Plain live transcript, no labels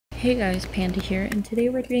Hey guys, Panda here, and today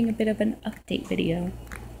we're doing a bit of an update video.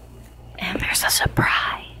 And there's a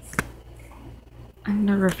surprise! I'm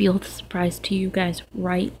gonna reveal the surprise to you guys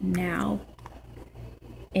right now.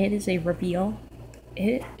 It is a reveal.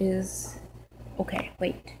 It is... Okay,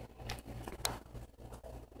 wait.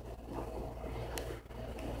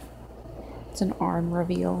 It's an arm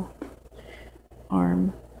reveal.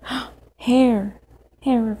 Arm. Hair!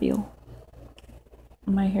 Hair reveal.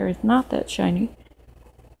 My hair is not that shiny.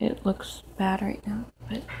 It looks bad right now,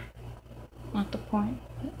 but not the point.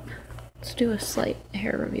 Let's do a slight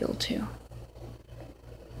hair reveal too.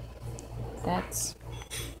 That's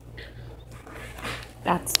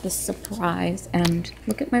the surprise. And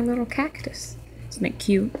look at my little cactus. Isn't it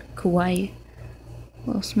cute? Kawaii.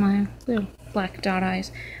 Little smile, little black dot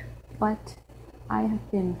eyes. But I have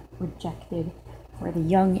been rejected for the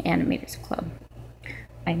Young Animators Club.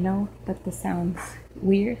 I know that this sounds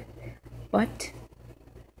weird, but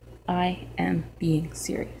I am being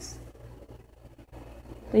serious.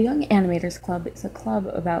 The Young Animators Club is a club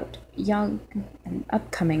about young and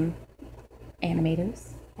upcoming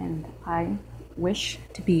animators, and I wish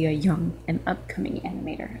to be a young and upcoming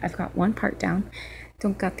animator. I've got one part down,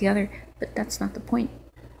 don't got the other, but that's not the point.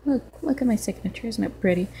 Look at my signature, isn't it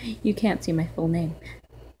pretty? You can't see my full name,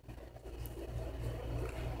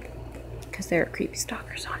 because there are creepy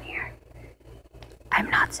stalkers on here. I'm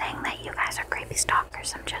not saying that you guys are creepy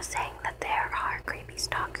stalkers, I'm just saying that there are creepy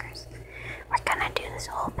stalkers. We're gonna do this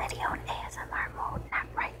whole video in ASMR mode, not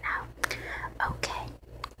right now. Okay,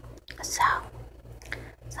 so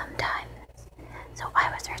I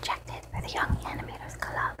was rejected for the Young Animators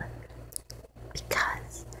Club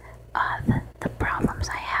because of the problems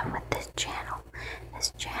I have with this channel.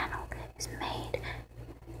 This channel is made,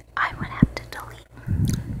 I would have to delete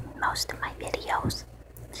most of my videos,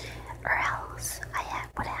 or else I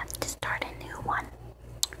would have to start a new one.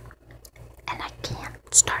 And I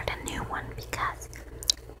can't start a new one because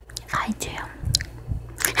if I do,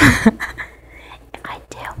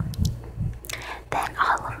 then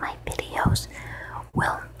all of my videos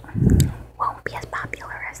won't be as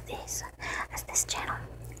popular as this channel.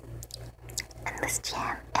 And this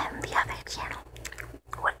channel and the other channel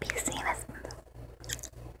would be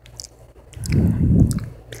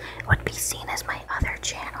seen as my other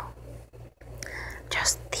channel.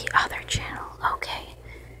 Just the other channel, okay?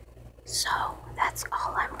 So that's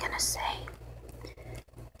all I'm gonna say.